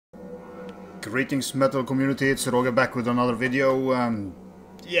Greetings metal community, it's Roger back with another video.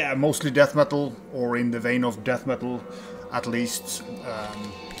 Yeah, mostly death metal, or in the vein of death metal at least.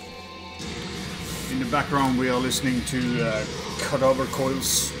 In the background we are listening to Cadaver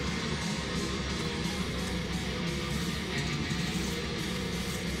Coils.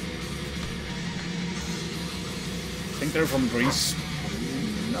 I think they're from Greece.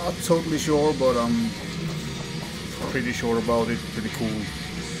 Not totally sure, but I'm pretty sure about it. Pretty cool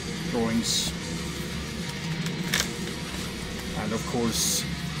drawings. And of course,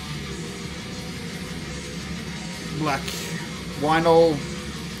 black vinyl.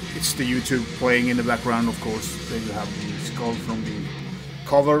 It's the YouTube playing in the background, of course. There you have the skull from the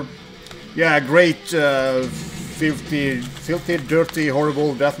cover. Yeah, great, filthy, dirty,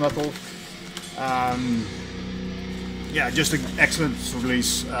 horrible death metal. Yeah, just an excellent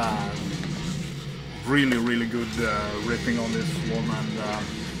release. Really good ripping on this one, and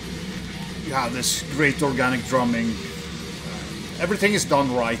you have this great organic drumming. Everything is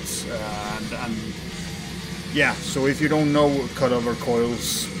done right, and yeah. So if you don't know Cadaver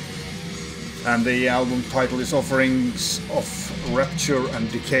Coils, and the album title is Offerings of Rapture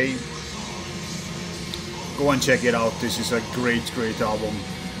and Decay, go and check it out. This is a great album.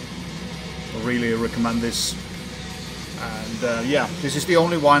 I really recommend this. And yeah, this is the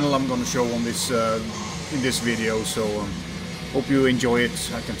only vinyl I'm gonna show on this in this video, so hope you enjoy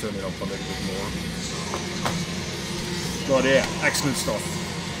it. I can turn it up a little bit more. But yeah, excellent stuff.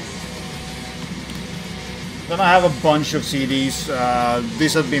 Then I have a bunch of CDs.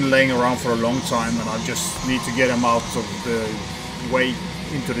 These have been laying around for a long time, and I just need to get them out of the way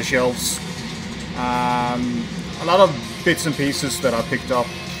into the shelves. A lot of bits and pieces that I picked up.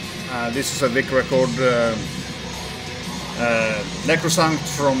 This is a Vic record. Necrosanct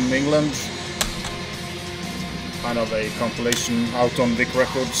from England, kind of a compilation out on Vic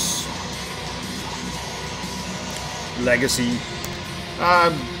Records. Legacy,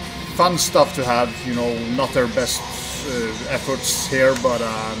 fun stuff to have, you know, not their best efforts here, but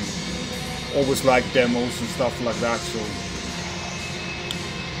always like demos and stuff like that, so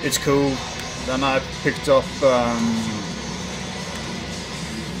it's cool. Then I picked up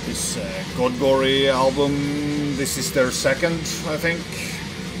this Godgory album. This is their second, I think.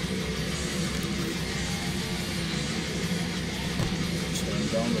 Turn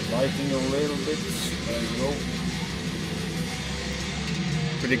down the lighting a little bit. There you go.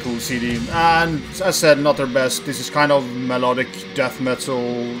 Pretty cool CD. And as I said, not their best. This is kind of melodic death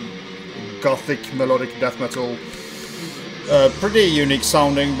metal, gothic melodic death metal. Pretty unique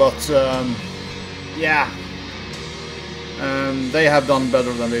sounding, but yeah. They have done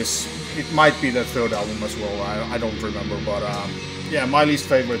better than this. It might be their third album as well, I don't remember, but yeah, my least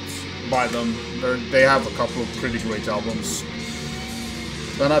favorite by them. They have a couple of pretty great albums.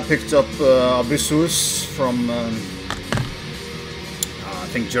 Then I picked up Abyssous from, I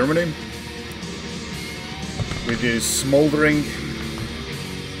think, Germany, with his Smouldering.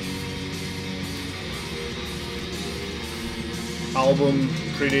 Album,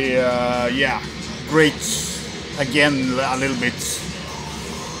 pretty, yeah, great. Again, a little bit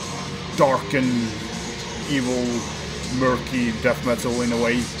dark and evil, murky death metal in a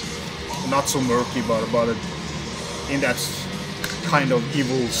way. Not so murky, but in that kind of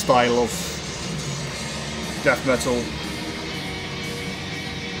evil style of death metal.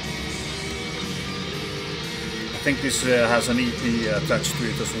 I think this has an EP attached to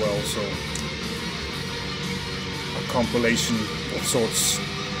it as well, so a compilation of sorts.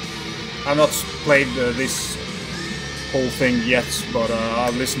 I've not played this whole thing yet, but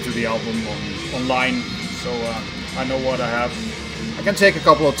I've listened to the album online, so I know what I have. I can take a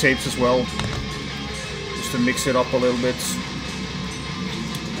couple of tapes as well, just to mix it up a little bit.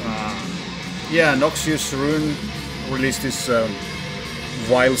 Yeah, Noxis released this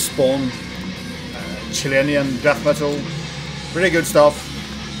Vilespawn, Chilean death metal. Pretty good stuff.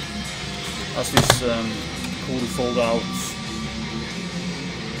 Has this cool fold-out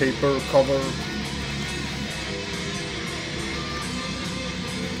paper cover.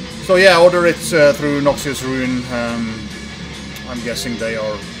 So yeah, order it through Noxis. I'm guessing they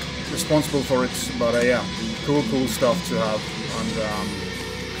are responsible for it, but yeah, cool stuff to have. And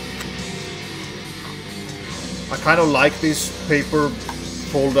I kind of like these paper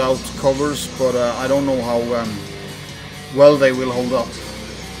fold-out covers, but I don't know how well they will hold up.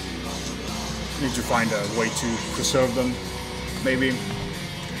 Need to find a way to preserve them, maybe.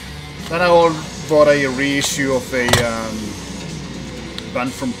 Then I bought a reissue of a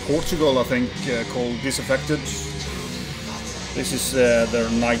band from Portugal, I think, called Disaffected. This is their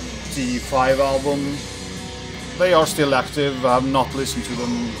 95 album. They are still active. I have not listened to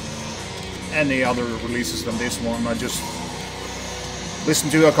them any other releases than this one. I just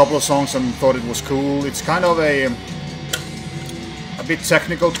listened to a couple of songs and thought it was cool. It's kind of a bit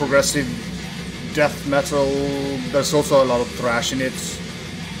technical, progressive death metal. There's also a lot of thrash in it.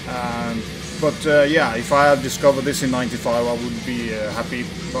 But yeah, if I had discovered this in '95, I would be happy.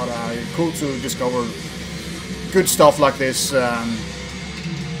 But cool to discover good stuff like this,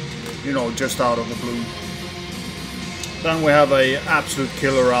 you know, just out of the blue. Then we have a absolute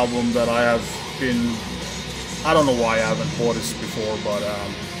killer album that I have been... I don't know why I haven't bought this before, but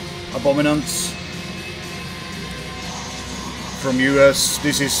Abominant from US.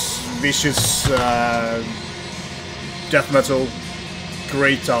 This is vicious death metal.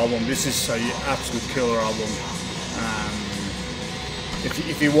 Great album. This is an absolute killer album.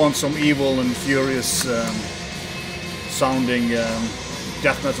 If you want some evil and furious sounding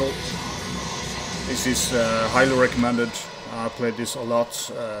death metal, this is highly recommended. I played this a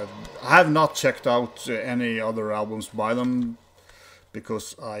lot. I have not checked out any other albums by them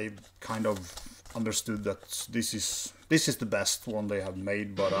because I kind of understood that this is the best one they have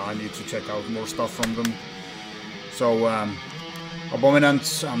made, but I need to check out more stuff from them. So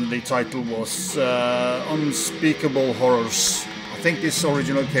Abominant, and the title was Unspeakable Horrors. I think this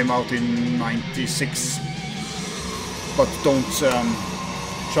originally came out in '96, but don't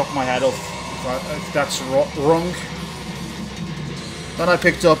chop my head off if that's wrong. Then I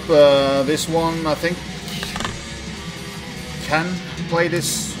picked up this one. I think Ken played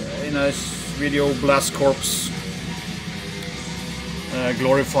this in a video, Blastcorpse,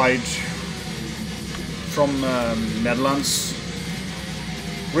 glorified from Netherlands.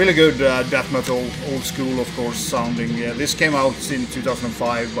 Really good death metal, old school of course sounding. This came out in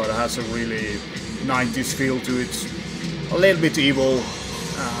 2005, but it has a really 90s feel to it. A little bit evil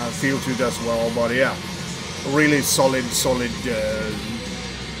feel to it as well, but yeah, a really solid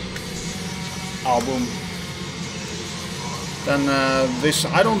album. Then this,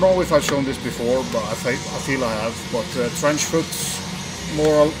 I don't know if I've shown this before, but I feel I have, but Trenchfoot,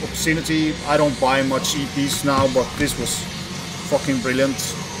 more Obscenity. I don't buy much EPs now, but this was fucking brilliant.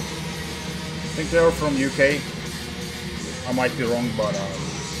 I think they're from UK. I might be wrong, but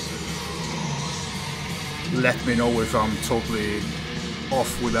let me know if I'm totally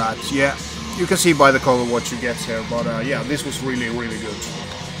off with that. Yeah, you can see by the cover what you get here, but yeah, this was really good.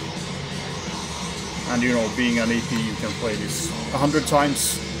 And you know, being an EP, you can play this 100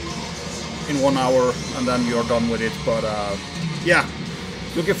 times in 1 hour and then you're done with it. But yeah,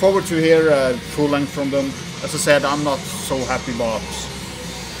 looking forward to hear full length from them. As I said, I'm not so happy about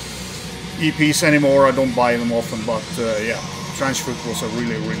EPs anymore. I don't buy them often, but yeah, Trenchfoot was a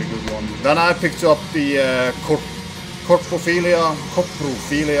really good one. Then I picked up the Coprophilia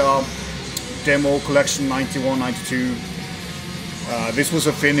demo collection 91-92. This was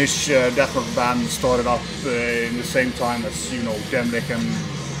a Finnish death metal band started up in the same time as, you know, Demnic and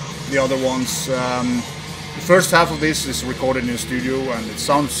the other ones. The first half of this is recorded in a studio and it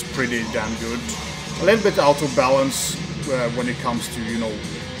sounds pretty damn good. A little bit out of balance when it comes to, you know,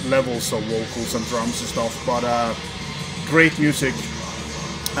 levels of vocals and drums and stuff, but great music.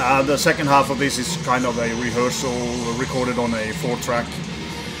 The second half of this is kind of a rehearsal recorded on a 4-track.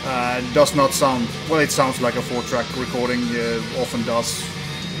 It does not sound, well, it sounds like a 4-track recording, often does.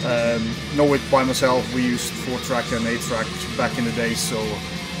 Know it by myself, we used 4-track and 8-track back in the day, so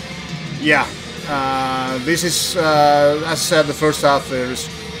yeah. This is, as I said, the first half there is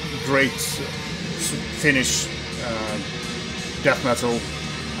great Finnish death metal,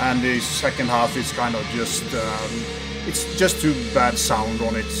 and the second half is kind of just, it's just too bad sound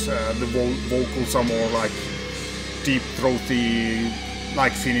on it. The vocals are more like deep throaty,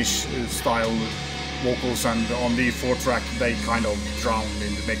 like Finnish style vocals, and on the 4-track they kind of drown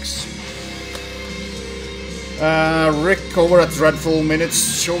in the mix. Rick over at Dreadful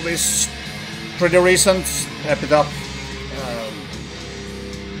Minutes showed this pretty recent, Epitaphe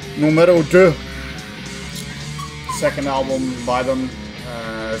Numero 2, second album by them,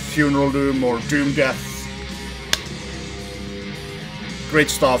 Funeral Doom or Doom Death. Great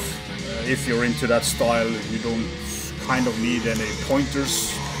stuff. If you're into that style, you don't kind of need any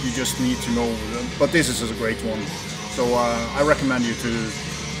pointers, you just need to know, but this is a great one, so I recommend you to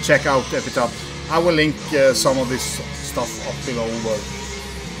check out Epitaphe. I will link some of this stuff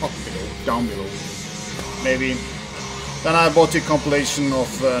down below, maybe. Then I bought the compilation of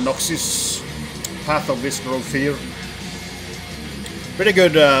Noxis, Path of Visceral Fear. Pretty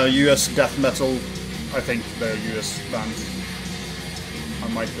good US death metal, I think they're US band. I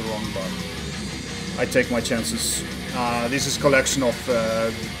might be wrong, but I take my chances. This is a collection of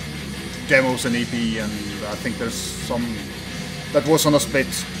demos and EP, and I think there's some that was on a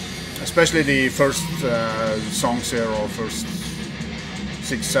split. especially the first songs here, or first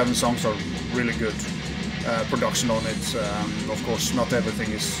 6-7 songs are really good. Production on it. Of course, not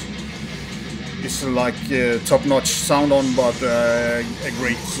everything is like top-notch sound on, but a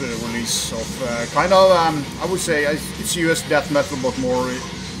great release of kind of I would say it's US death metal, but more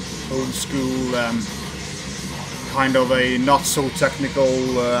old school, kind of a not so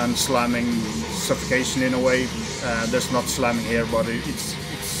technical and slamming Suffocation in a way. There's not slamming here, but it's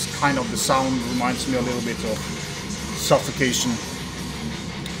kind of, the sound reminds me a little bit of Suffocation.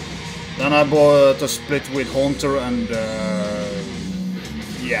 Then I bought a split with Haunter and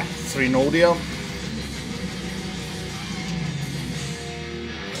yeah, Thrinodia.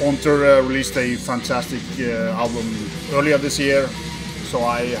 Haunter released a fantastic album earlier this year, so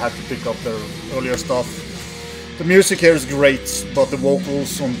I had to pick up their earlier stuff. The music here is great, but the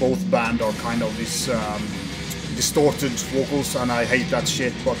vocals on both bands are kind of this distorted vocals, and I hate that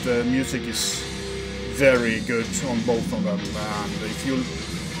shit, but the music is very good on both of them, and if you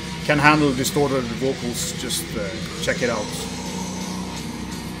can handle distorted vocals, just check it out.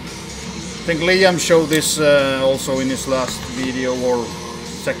 I think Liam showed this also in his last video, or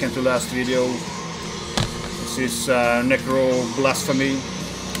second to last video. This is Necroblasphemy.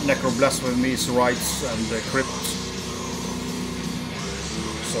 Necroblasphemy's Rites and Crypt.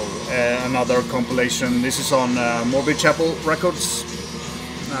 So another compilation. This is on Morbid Chapel Records,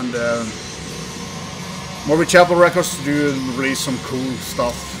 and Morbid Chapel Records do release some cool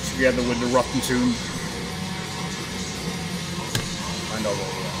stuff together with the Rotten Tomb. Kind of a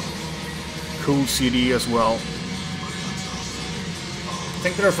cool CD as well. I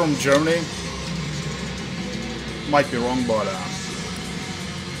think they're from Germany. Might be wrong, but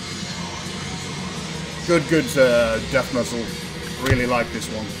good death metal. Really like this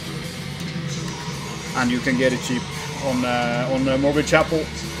one, and you can get it cheap on Morbid Chapel.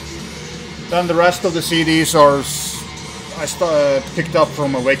 Then the rest of the CDs are I picked up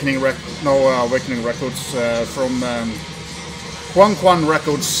from Awakening Records, from Huang Quan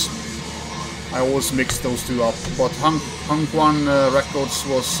Records. I always mix those two up, but Huang Quan Records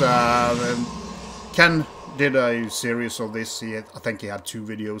was Ken did a series of this. I think he had 2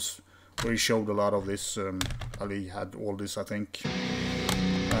 videos where he showed a lot of this. Ali had all this, I think.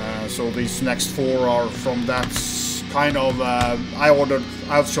 So these next 4 are from that kind of.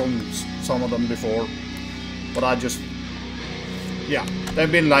 I've shown some of them before, but yeah,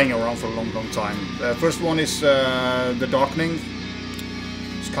 they've been lying around for a long time. The first one is the Darkening.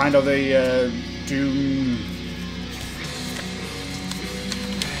 It's kind of a doom.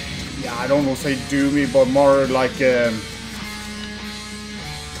 Yeah, I don't want to say doomy, but more like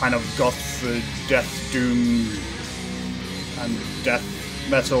kind of goth, death doom and death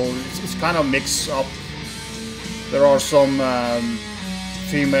metal. It's kind of mixed up. There are some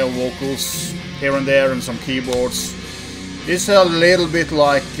female vocals here and there and some keyboards. It's a little bit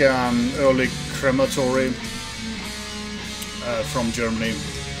like early Crematory from Germany.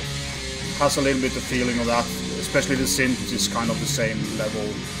 Has a little bit of feeling of that, especially the synth is kind of the same level.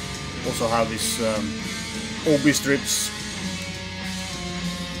 Also have these OB strips.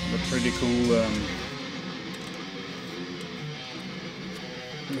 They're pretty cool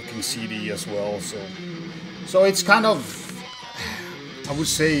looking CD as well. So it's kind of, I would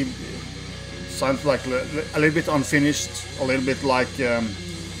say, sounds like a little bit unfinished, a little bit like,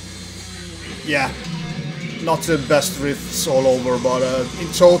 yeah, not the best riffs all over, but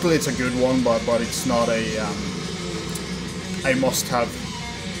in total it's a good one, but it's not a must-have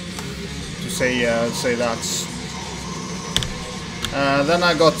to say that. Then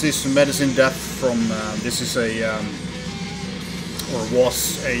I got this Medicine Death from, this is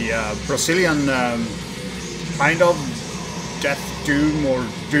was a Brazilian kind of death doom or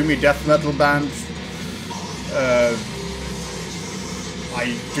doomy death metal band.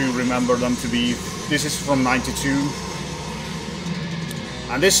 I do remember them to be. This is from '92,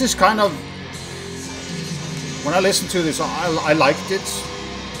 and this is kind of, when I listened to this, I liked it,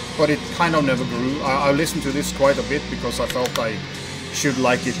 but it kind of never grew. I listened to this quite a bit because I felt I should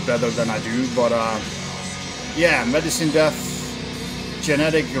like it better than I do. But yeah, Medicine Death,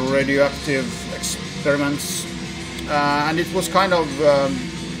 genetic radioactive experiments. And it was kind of,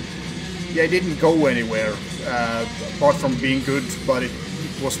 yeah, it didn't go anywhere, apart from being good, but it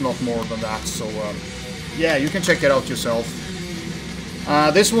was not more than that, so yeah, you can check it out yourself.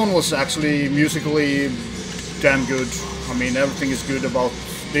 This one was actually musically damn good. I mean, everything is good about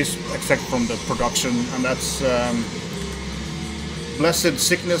this except from the production, and that's Blessed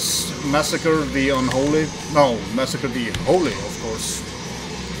Sickness, Massacre the Unholy, no, Massacre the Holy, of course.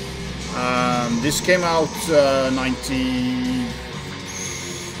 This came out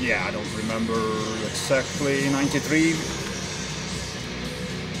yeah, I don't remember exactly, 93.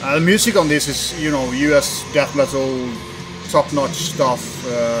 The music on this is, you know, US death metal, top-notch stuff,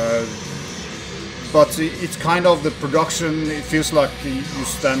 but it's kind of the production, it feels like you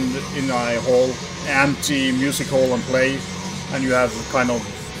stand in a hall, empty music hall and play, and you have kind of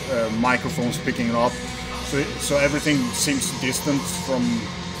microphones picking it up, so everything seems distant from,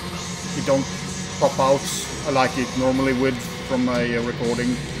 it don't pop out like it normally would from a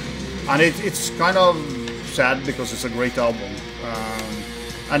recording, and it's kind of sad because it's a great album,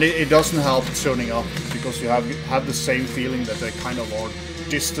 and it doesn't help turning up because you have the same feeling that they kind of are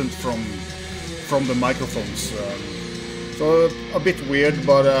distant from the microphones, so a bit weird,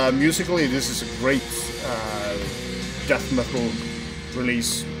 but musically this is a great death metal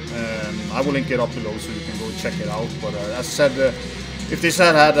release. I will link it up below so you can go check it out, but as I said, if this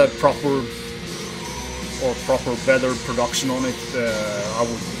had a proper better production on it, I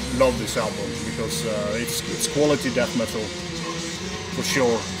would love this album because it's quality death metal for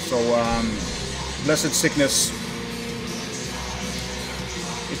sure. So Blessed Sickness,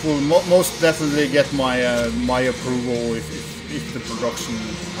 it will most definitely get my my approval if the production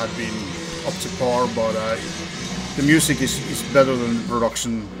had been up to par, but the music is better than the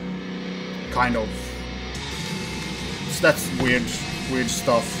production, kind of. So that's weird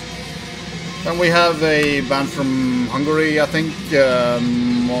stuff. Then we have a band from Hungary, I think,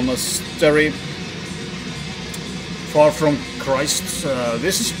 Monastery, Far From Christ.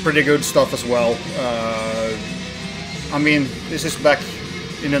 This is pretty good stuff as well. I mean, this is back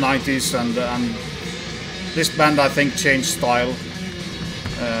in the 90s, and this band I think changed style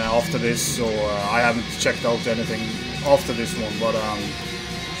after this, so I haven't checked out anything after this one, but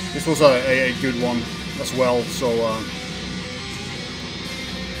this was a good one as well. So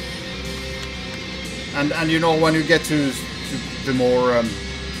and you know, when you get to the more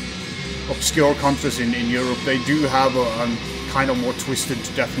obscure countries in Europe, they do have a kind of more twisted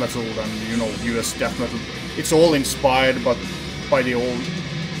death metal than, you know, US death metal. It's all inspired by the old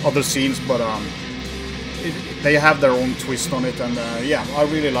other scenes, but they have their own twist on it, and yeah, I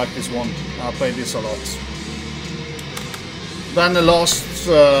really like this one. I played this a lot. Then the last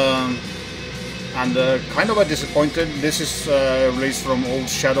and kind of a disappointed. This is released from Old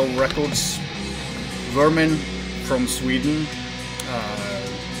Shadow Records. Vermin from Sweden.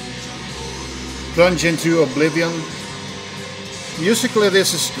 Plunge into Oblivion. Musically,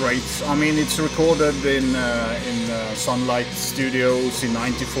 this is great. I mean, it's recorded in Sunlight Studios in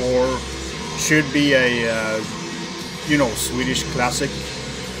 '94. Should be a you know, Swedish classic.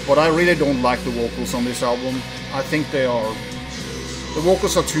 But I really don't like the vocals on this album. I think the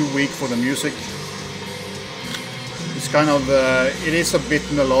vocals are too weak for the music. It's kind of it is a bit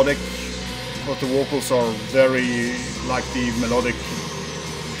melodic, but the vocals are very like the melodic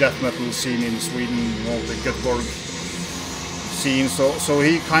death metal scene in Sweden, or the Godgory scene. So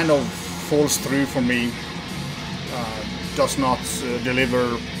he kind of falls through for me. Does not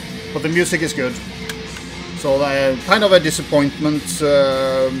deliver, but the music is good. So kind of a disappointment.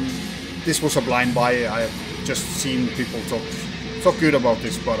 This was a blind buy. I have just seen people talk good about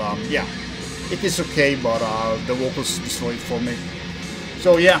this, but yeah, it is okay. But the vocals destroyed for me.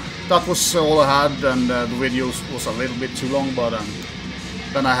 So yeah, that was all I had, and the video was a little bit too long, but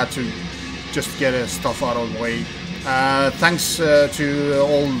then I had to just get stuff out of the way. Thanks to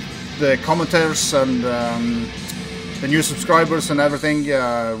all the commenters and the new subscribers and everything.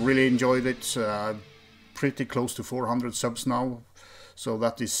 Really enjoyed it. Pretty close to 400 subs now, so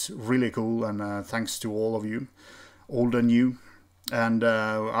that is really cool, and thanks to all of you, old and new, and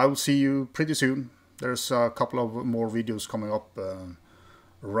I will see you pretty soon. There's a couple of more videos coming up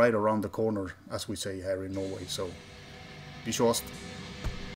right around the corner, as we say here in Norway, so be sure.